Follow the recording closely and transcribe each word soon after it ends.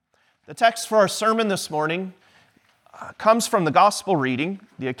The text for our sermon this morning comes from the gospel reading,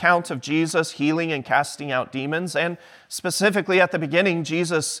 the account of Jesus healing and casting out demons, and specifically at the beginning,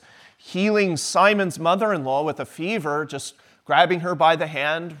 Jesus healing Simon's mother-in-law with a fever, just grabbing her by the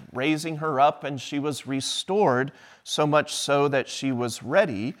hand, raising her up, and she was restored, so much so that she was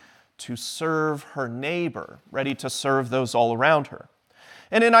ready to serve her neighbor, ready to serve those all around her.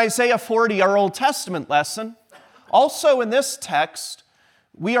 And in Isaiah 40, our Old Testament lesson, also in this text,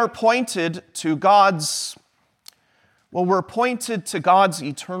 we are pointed to God's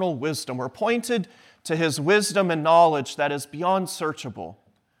eternal wisdom. We're pointed to His wisdom and knowledge that is beyond searchable.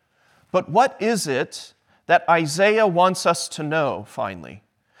 But what is it that Isaiah wants us to know, finally?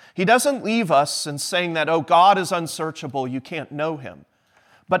 He doesn't leave us in saying that, oh, God is unsearchable, you can't know Him.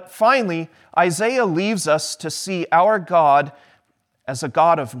 But finally, Isaiah leaves us to see our God as a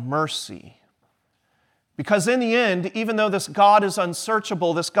God of mercy. Because in the end, even though this God is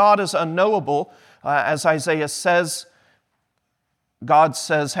unsearchable, this God is unknowable, as Isaiah says, God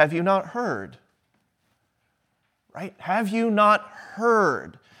says, have you not heard? Right? Have you not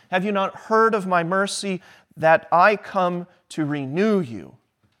heard? Have you not heard of my mercy that I come to renew you?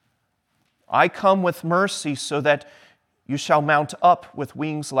 I come with mercy so that you shall mount up with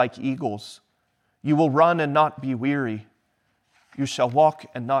wings like eagles. You will run and not be weary. You shall walk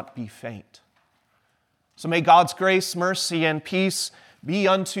and not be faint. So may God's grace, mercy, and peace be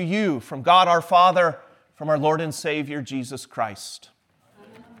unto you from God our Father, from our Lord and Savior, Jesus Christ.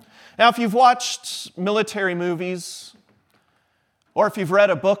 Now, if you've watched military movies, or if you've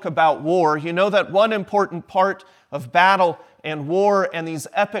read a book about war, you know that one important part of battle and war and these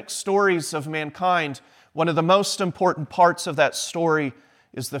epic stories of mankind, one of the most important parts of that story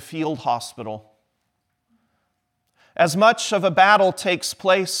is the field hospital. As much of a battle takes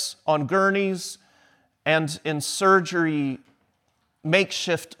place on gurneys and in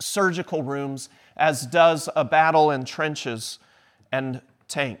makeshift surgical rooms, as does a battle in trenches and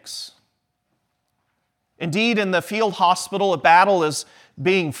tanks. Indeed, in the field hospital, a battle is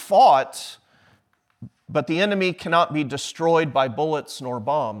being fought, but the enemy cannot be destroyed by bullets nor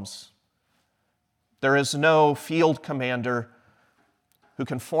bombs. There is no field commander who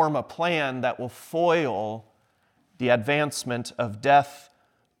can form a plan that will foil the advancement of death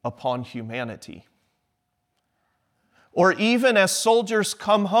upon humanity. Or even as soldiers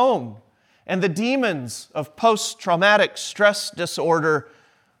come home and the demons of post-traumatic stress disorder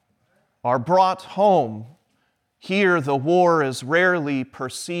are brought home, here the war is rarely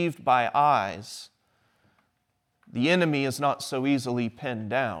perceived by eyes. The enemy is not so easily pinned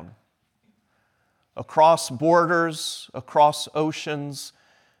down. Across borders, across oceans,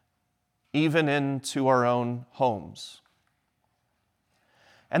 even into our own homes.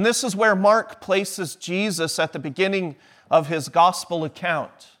 And this is where Mark places Jesus at the beginning of his gospel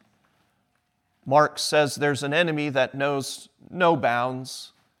account. Mark says there's an enemy that knows no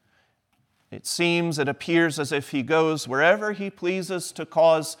bounds. It appears as if he goes wherever he pleases to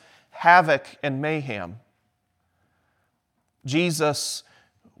cause havoc and mayhem. Jesus,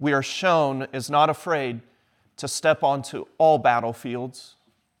 we are shown, is not afraid to step onto all battlefields.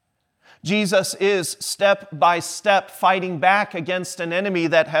 Jesus is step by step fighting back against an enemy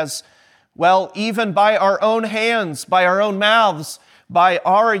that has, even by our own hands, by our own mouths, by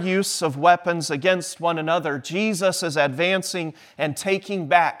our use of weapons against one another, Jesus is advancing and taking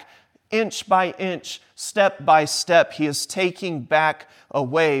back inch by inch, step by step. He is taking back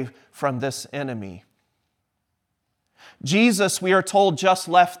away from this enemy. Jesus, we are told, just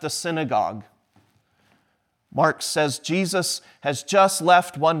left the synagogue. Mark says Jesus has just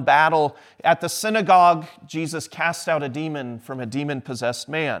left one battle. At the synagogue, Jesus cast out a demon from a demon-possessed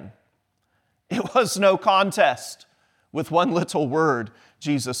man. It was no contest. With one little word,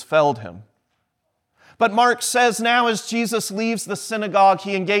 Jesus felled him. But Mark says now as Jesus leaves the synagogue,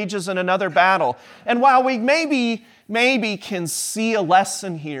 he engages in another battle. And while we maybe can see a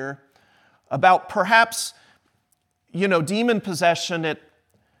lesson here about perhaps, demon possession,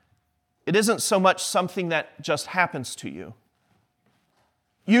 it isn't so much something that just happens to you.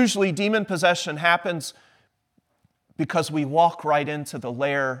 Usually demon possession happens because we walk right into the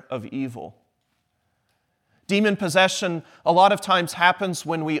lair of evil. Demon possession a lot of times happens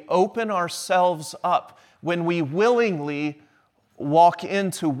when we open ourselves up, when we willingly walk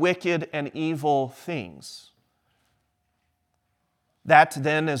into wicked and evil things. That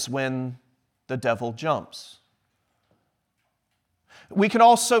then is when the devil jumps. We can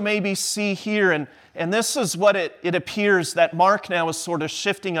also maybe see here, and this is what it appears that Mark now is sort of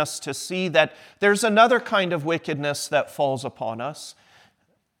shifting us to see, that there's another kind of wickedness that falls upon us.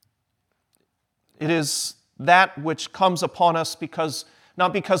 It is that which comes upon us because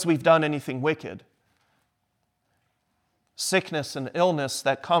not because we've done anything wicked. Sickness and illness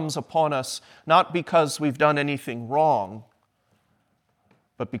that comes upon us, not because we've done anything wrong,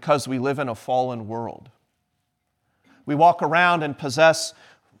 but because we live in a fallen world. We walk around and possess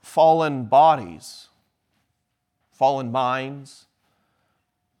fallen bodies, fallen minds.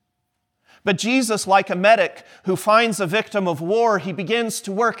 But Jesus, like a medic who finds a victim of war, he begins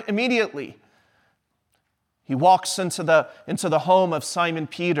to work immediately. He walks into the home of Simon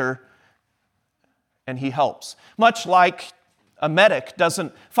Peter and he helps. Much like a medic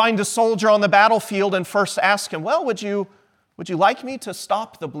doesn't find a soldier on the battlefield and first ask him, well, would you like me to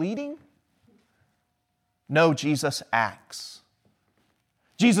stop the bleeding? No, Jesus acts.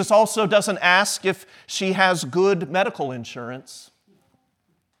 Jesus also doesn't ask if she has good medical insurance.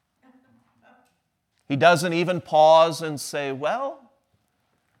 He doesn't even pause and say, well,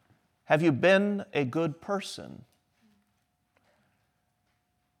 have you been a good person?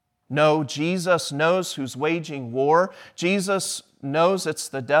 No, Jesus knows who's waging war. Jesus knows it's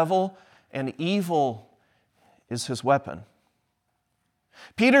the devil, and evil is his weapon.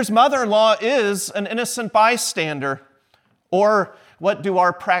 Peter's mother-in-law is an innocent bystander, or what do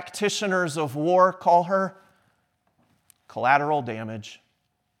our practitioners of war call her? Collateral damage.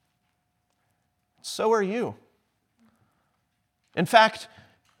 So are you. In fact,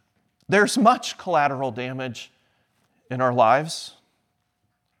 there's much collateral damage in our lives.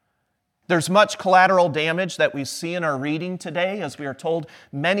 There's much collateral damage that we see in our reading today, as we are told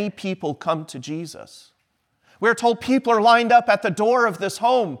many people come to Jesus. We're told people are lined up at the door of this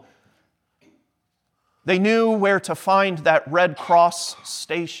home. They knew where to find that Red Cross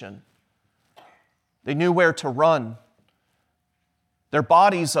station. They knew where to run. Their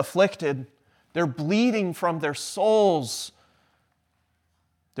bodies afflicted. They're bleeding from their souls.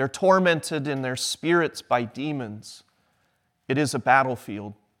 They're tormented in their spirits by demons. It is a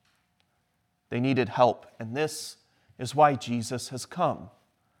battlefield. They needed help, and this is why Jesus has come.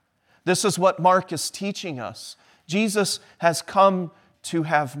 This is what Mark is teaching us. Jesus has come to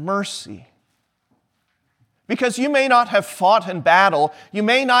have mercy. Because you may not have fought in battle, you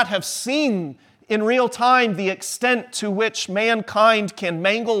may not have seen in real time the extent to which mankind can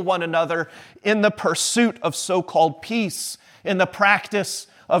mangle one another in the pursuit of so-called peace, in the practice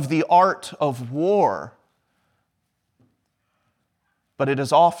of the art of war. But it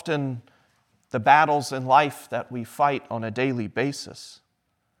is often the battles in life that we fight on a daily basis.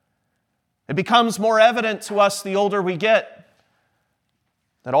 It becomes more evident to us the older we get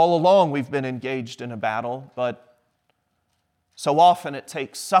that all along we've been engaged in a battle, but so often it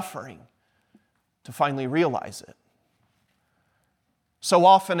takes suffering to finally realize it. So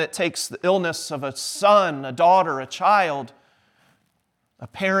often it takes the illness of a son, a daughter, a child, a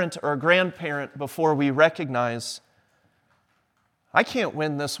parent or a grandparent before we recognize, I can't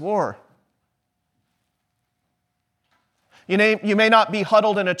win this war. You may not be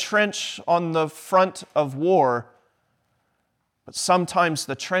huddled in a trench on the front of war, but sometimes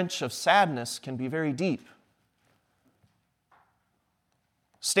the trench of sadness can be very deep.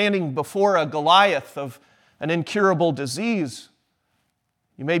 Standing before a Goliath of an incurable disease,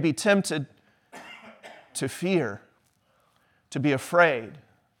 you may be tempted to fear, to be afraid.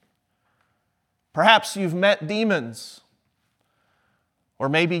 Perhaps you've met demons, or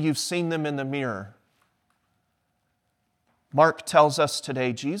maybe you've seen them in the mirror. Mark tells us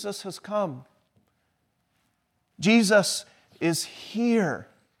today, Jesus has come. Jesus is here.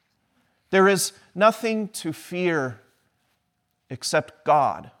 There is nothing to fear except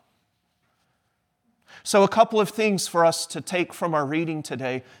God. So a couple of things for us to take from our reading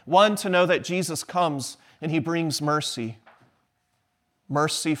today. One, to know that Jesus comes and he brings mercy.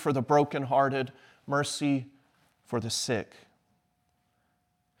 Mercy for the brokenhearted, mercy for the sick.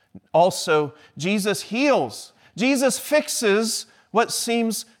 Also, Jesus heals. Jesus fixes what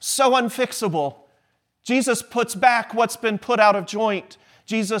seems so unfixable. Jesus puts back what's been put out of joint.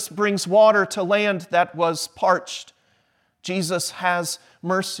 Jesus brings water to land that was parched. Jesus has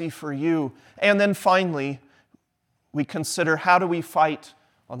mercy for you. And then finally, we consider, how do we fight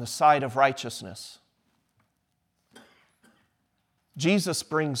on the side of righteousness? Jesus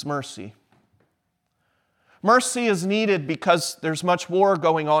brings mercy. Mercy is needed because there's much war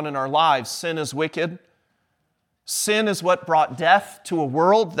going on in our lives. Sin is wicked. Sin is what brought death to a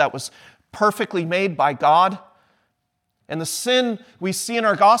world that was perfectly made by God. And the sin we see in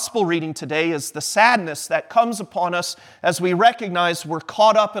our gospel reading today is the sadness that comes upon us as we recognize we're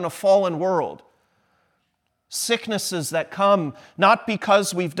caught up in a fallen world. Sicknesses that come not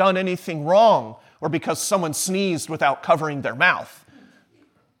because we've done anything wrong or because someone sneezed without covering their mouth.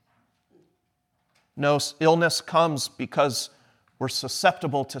 No, illness comes because we're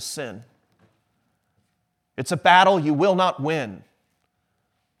susceptible to sin. It's a battle you will not win.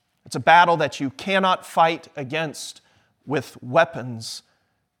 It's a battle that you cannot fight against with weapons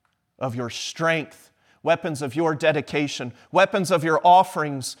of your strength, weapons of your dedication, weapons of your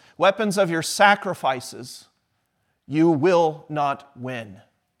offerings, weapons of your sacrifices. You will not win.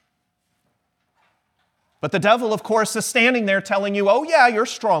 But the devil, of course, is standing there telling you, oh yeah, you're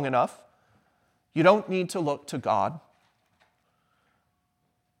strong enough. You don't need to look to God.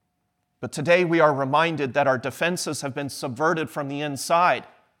 But today we are reminded that our defenses have been subverted from the inside.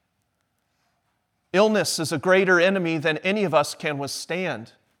 Illness is a greater enemy than any of us can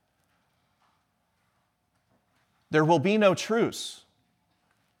withstand. There will be no truce.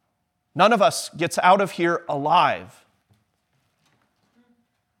 None of us gets out of here alive.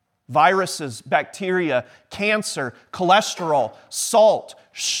 Viruses, bacteria, cancer, cholesterol, salt,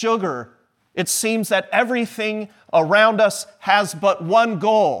 sugar. It seems that everything around us has but one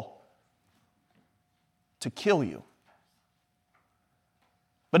goal: to kill you.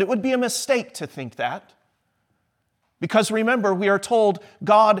 But it would be a mistake to think that. Because remember, we are told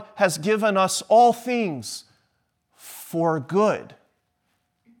God has given us all things for good.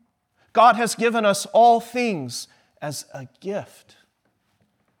 God has given us all things as a gift.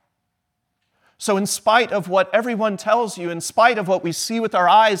 So in spite of what everyone tells you, in spite of what we see with our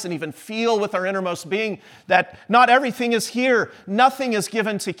eyes and even feel with our innermost being, that not everything is here, nothing is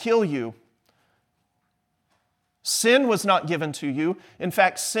given to kill you. Sin was not given to you. In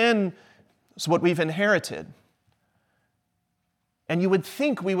fact, sin is what we've inherited. And you would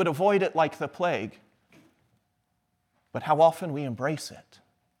think we would avoid it like the plague. But how often we embrace it.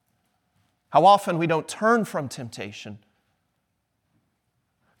 How often we don't turn from temptation.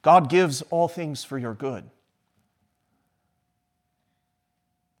 God gives all things for your good.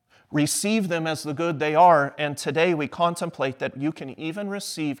 Receive them as the good they are, and today we contemplate that you can even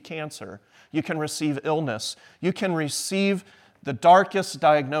receive cancer. You can receive illness. You can receive the darkest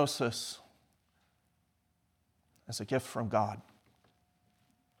diagnosis as a gift from God.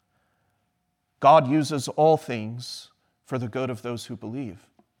 God uses all things for the good of those who believe.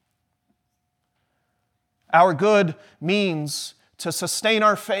 Our good means to sustain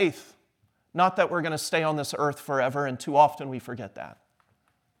our faith, not that we're going to stay on this earth forever, and too often we forget that.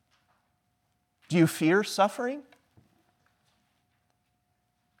 Do you fear suffering?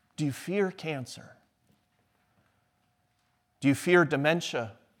 Do you fear cancer? Do you fear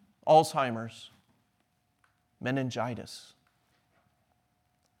dementia, Alzheimer's, meningitis?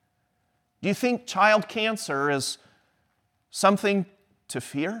 Do you think child cancer is something to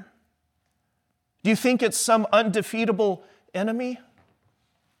fear? Do you think it's some undefeatable enemy?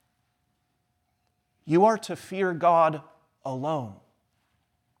 You are to fear God alone.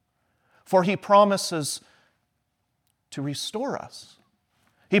 For He promises to restore us.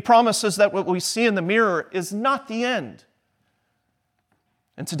 He promises that what we see in the mirror is not the end.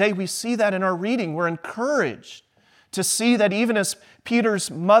 And today we see that in our reading. We're encouraged to see that even as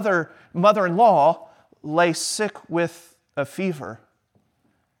Peter's mother-in-law lay sick with a fever,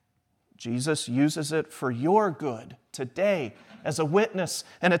 Jesus uses it for your good today as a witness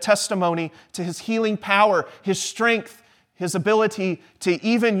and a testimony to His healing power, His strength, His ability to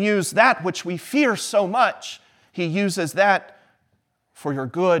even use that which we fear so much. He uses that for your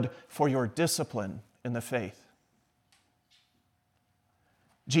good, for your discipline in the faith.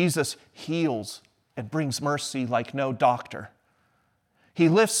 Jesus heals and brings mercy like no doctor. He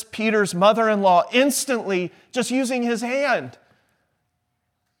lifts Peter's mother-in-law instantly just using His hand.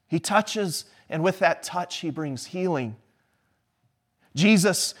 He touches, and with that touch, He brings healing.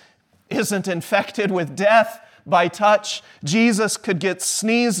 Jesus isn't infected with death by touch. Jesus could get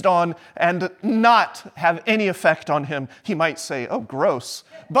sneezed on and not have any effect on Him. He might say, oh, gross.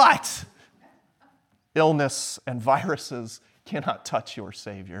 But illness and viruses cannot touch your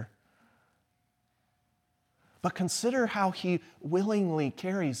Savior. But consider how He willingly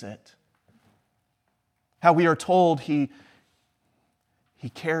carries it. How we are told He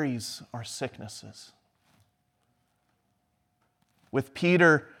carries our sicknesses. With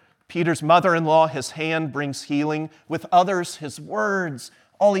Peter's mother-in-law, His hand brings healing. With others, His words.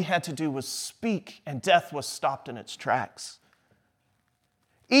 All He had to do was speak, and death was stopped in its tracks.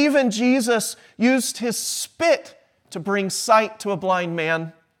 Even Jesus used His spit to bring sight to a blind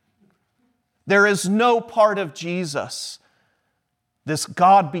man. There is no part of Jesus, this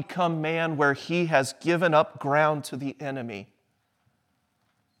God become man, where He has given up ground to the enemy.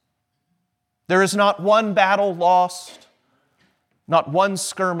 There is not one battle lost, not one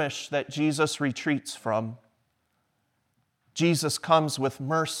skirmish that Jesus retreats from. Jesus comes with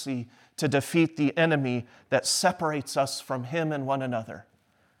mercy to defeat the enemy that separates us from Him and one another.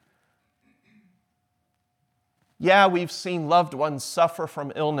 Yeah, we've seen loved ones suffer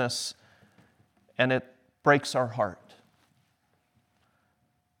from illness, and it breaks our heart.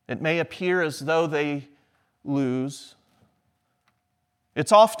 It may appear as though they lose.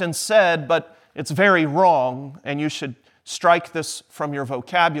 It's often said, but it's very wrong, and you should strike this from your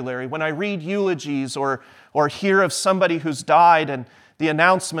vocabulary. When I read eulogies or hear of somebody who's died and the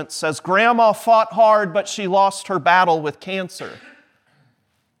announcement says, "Grandma fought hard, but she lost her battle with cancer."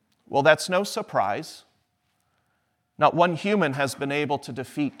 Well, that's no surprise. Not one human has been able to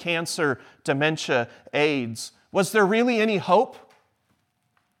defeat cancer, dementia, AIDS. Was there really any hope?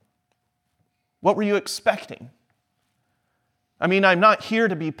 What were you expecting? I mean, I'm not here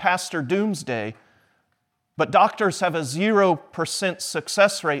to be Pastor Doomsday, but doctors have a 0%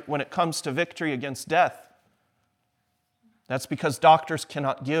 success rate when it comes to victory against death. That's because doctors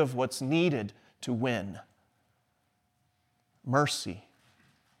cannot give what's needed to win. Mercy.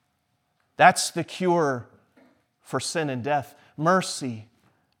 That's the cure for sin and death. Mercy,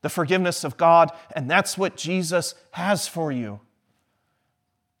 the forgiveness of God, and that's what Jesus has for you.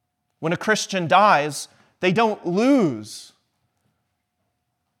 When a Christian dies, they don't lose.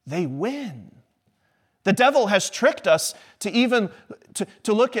 They win. The devil has tricked us to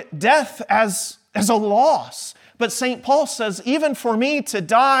look at death as a loss. But St. Paul says, even for me to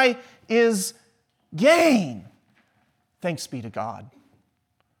die is gain. Thanks be to God.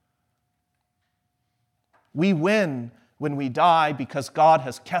 We win when we die because God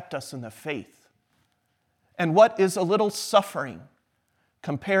has kept us in the faith. And what is a little suffering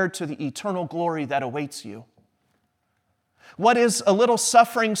compared to the eternal glory that awaits you? What is a little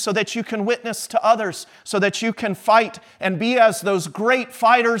suffering so that you can witness to others, so that you can fight and be as those great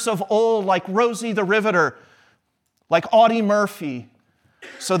fighters of old, like Rosie the Riveter, like Audie Murphy,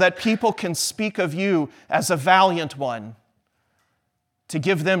 so that people can speak of you as a valiant one, to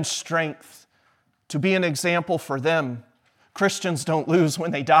give them strength, to be an example for them. Christians don't lose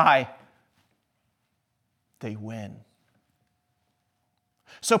when they die. They win.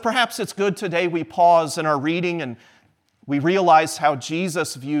 So perhaps it's good today we pause in our reading and we realize how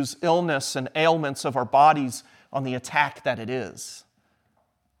Jesus views illness and ailments of our bodies on the attack that it is.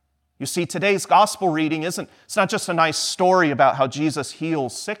 You see, today's gospel reading it's not just a nice story about how Jesus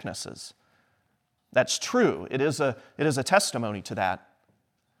heals sicknesses. That's true. It is a testimony to that.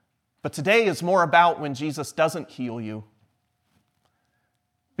 But today is more about when Jesus doesn't heal you.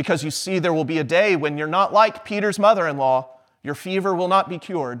 Because you see, there will be a day when you're not like Peter's mother-in-law. Your fever will not be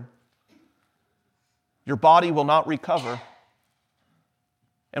cured. Your body will not recover.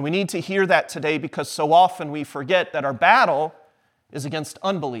 And we need to hear that today because so often we forget that our battle is against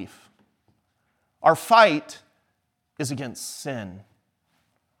unbelief. Our fight is against sin.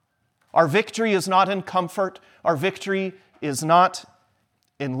 Our victory is not in comfort. Our victory is not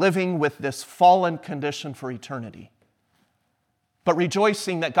in living with this fallen condition for eternity, but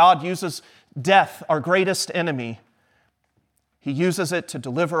rejoicing that God uses death, our greatest enemy. He uses it to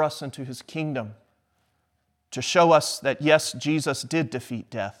deliver us into His kingdom, to show us that, yes, Jesus did defeat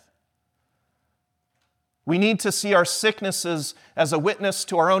death. We need to see our sicknesses as a witness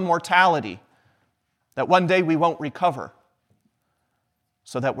to our own mortality, that one day we won't recover,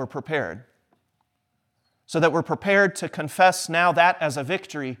 so that we're prepared. So that we're prepared to confess now that as a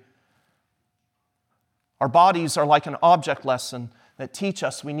victory. Our bodies are like an object lesson that teach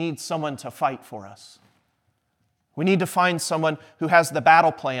us we need someone to fight for us. We need to find someone who has the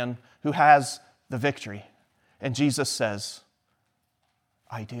battle plan, who has the victory. And Jesus says,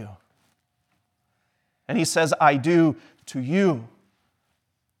 I do. And He says, I do to you.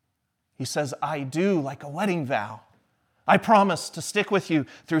 He says, I do, like a wedding vow. I promise to stick with you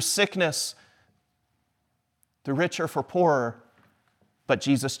through sickness, through richer for poorer. But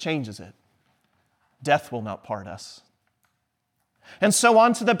Jesus changes it. Death will not part us. And so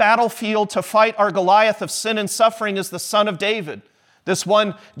onto the battlefield to fight our Goliath of sin and suffering is the Son of David. This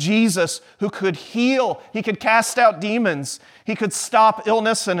one, Jesus, who could heal. He could cast out demons. He could stop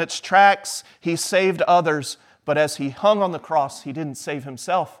illness in its tracks. He saved others. But as He hung on the cross, He didn't save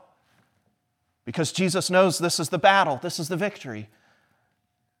Himself. Because Jesus knows this is the battle. This is the victory.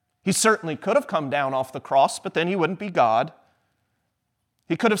 He certainly could have come down off the cross, but then He wouldn't be God.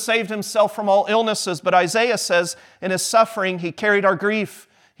 He could have saved Himself from all illnesses, but Isaiah says in His suffering, He carried our grief.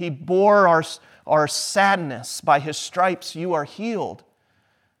 He bore our sadness. By His stripes you are healed.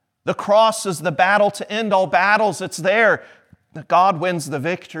 The cross is the battle to end all battles. It's there that God wins the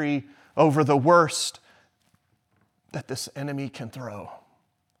victory over the worst that this enemy can throw,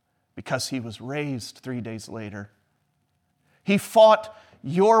 because He was raised 3 days later. He fought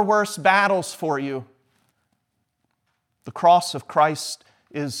your worst battles for you. The cross of Christ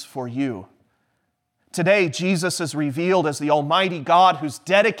is for you. Today, Jesus is revealed as the Almighty God who's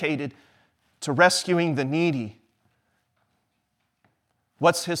dedicated to rescuing the needy.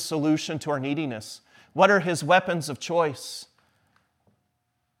 What's His solution to our neediness? What are His weapons of choice?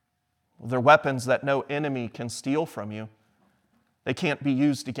 Well, they're weapons that no enemy can steal from you. They can't be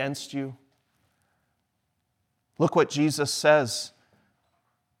used against you. Look what Jesus says.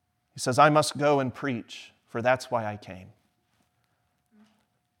 He says, I must go and preach, for that's why I came.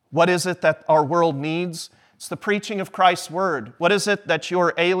 What is it that our world needs? It's the preaching of Christ's word. What is it that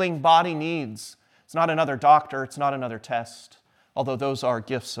your ailing body needs? It's not another doctor, it's not another test, although those are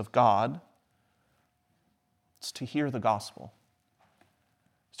gifts of God. It's to hear the gospel.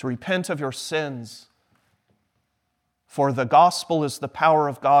 It's to repent of your sins, for the gospel is the power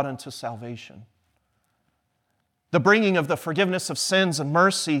of God unto salvation. The bringing of the forgiveness of sins and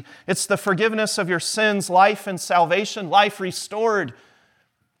mercy, it's the forgiveness of your sins, life and salvation, life restored,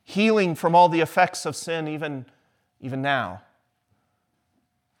 healing from all the effects of sin even now.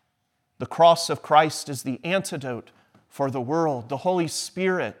 The cross of Christ is the antidote for the world, the Holy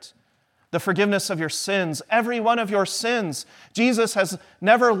Spirit, the forgiveness of your sins, every one of your sins. Jesus has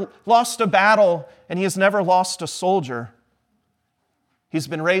never lost a battle, and He has never lost a soldier. He's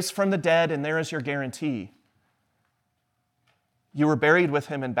been raised from the dead, and there is your guarantee. You were buried with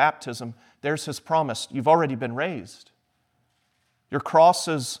Him in baptism. There's His promise. You've already been raised. Your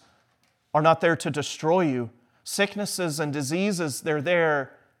crosses are not there to destroy you. Sicknesses and diseases, they're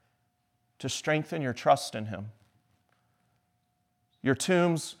there to strengthen your trust in Him. Your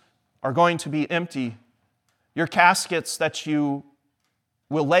tombs are going to be empty. Your caskets that you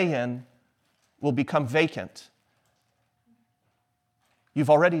will lay in will become vacant. You've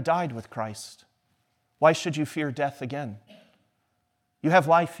already died with Christ. Why should you fear death again? You have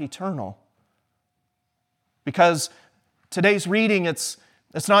life eternal. Because today's reading, it's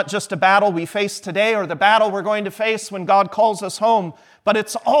not just a battle we face today or the battle we're going to face when God calls us home, but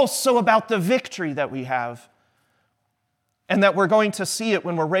it's also about the victory that we have and that we're going to see it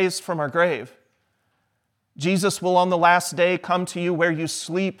when we're raised from our grave. Jesus will on the last day come to you where you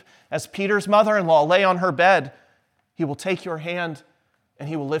sleep as Peter's mother-in-law lay on her bed. He will take your hand and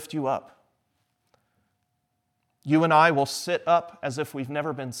He will lift you up. You and I will sit up as if we've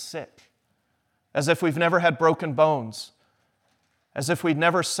never been sick, as if we've never had broken bones, as if we'd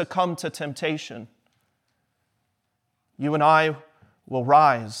never succumbed to temptation. You and I will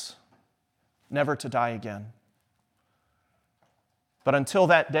rise, never to die again. But until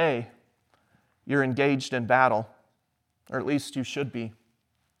that day, you're engaged in battle, or at least you should be.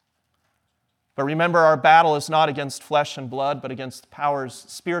 But remember, our battle is not against flesh and blood, but against powers,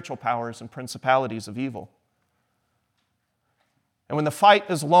 spiritual powers and principalities of evil. And when the fight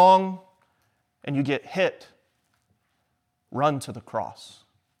is long and you get hit, run to the cross.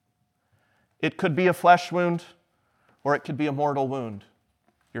 It could be a flesh wound or it could be a mortal wound.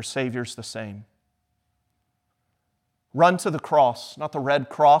 Your Savior's the same. Run to the cross, not the red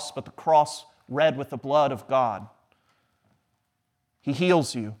cross, but the cross red with the blood of God. He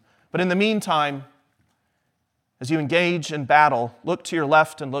heals you. But in the meantime, as you engage in battle, look to your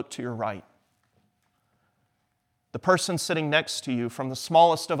left and look to your right. The person sitting next to you, from the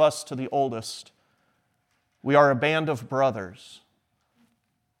smallest of us to the oldest, we are a band of brothers.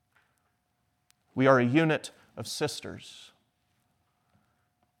 We are a unit of sisters.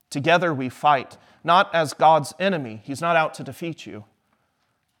 Together we fight, not as God's enemy. He's not out to defeat you.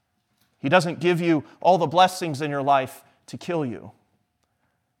 He doesn't give you all the blessings in your life to kill you,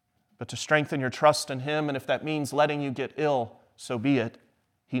 but to strengthen your trust in Him, and if that means letting you get ill, so be it.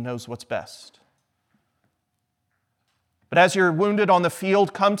 He knows what's best. But as you're wounded on the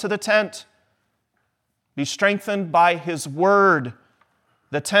field, come to the tent. Be strengthened by His word,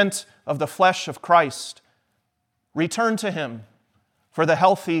 the tent of the flesh of Christ. Return to Him, for the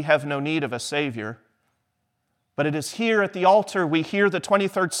healthy have no need of a Savior. But it is here at the altar we hear the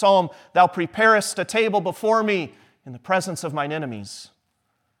 23rd Psalm, Thou preparest a table before me in the presence of mine enemies.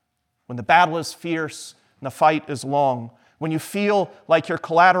 When the battle is fierce and the fight is long, when you feel like you're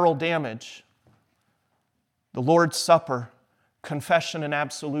collateral damage, the Lord's Supper, confession and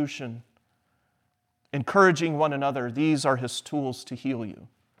absolution, encouraging one another, these are His tools to heal you.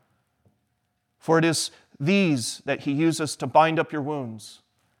 For it is these that He uses to bind up your wounds,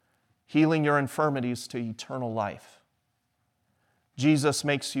 healing your infirmities to eternal life. Jesus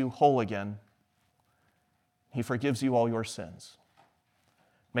makes you whole again. He forgives you all your sins.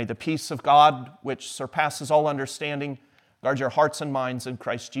 May the peace of God, which surpasses all understanding, guard your hearts and minds in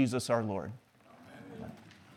Christ Jesus our Lord.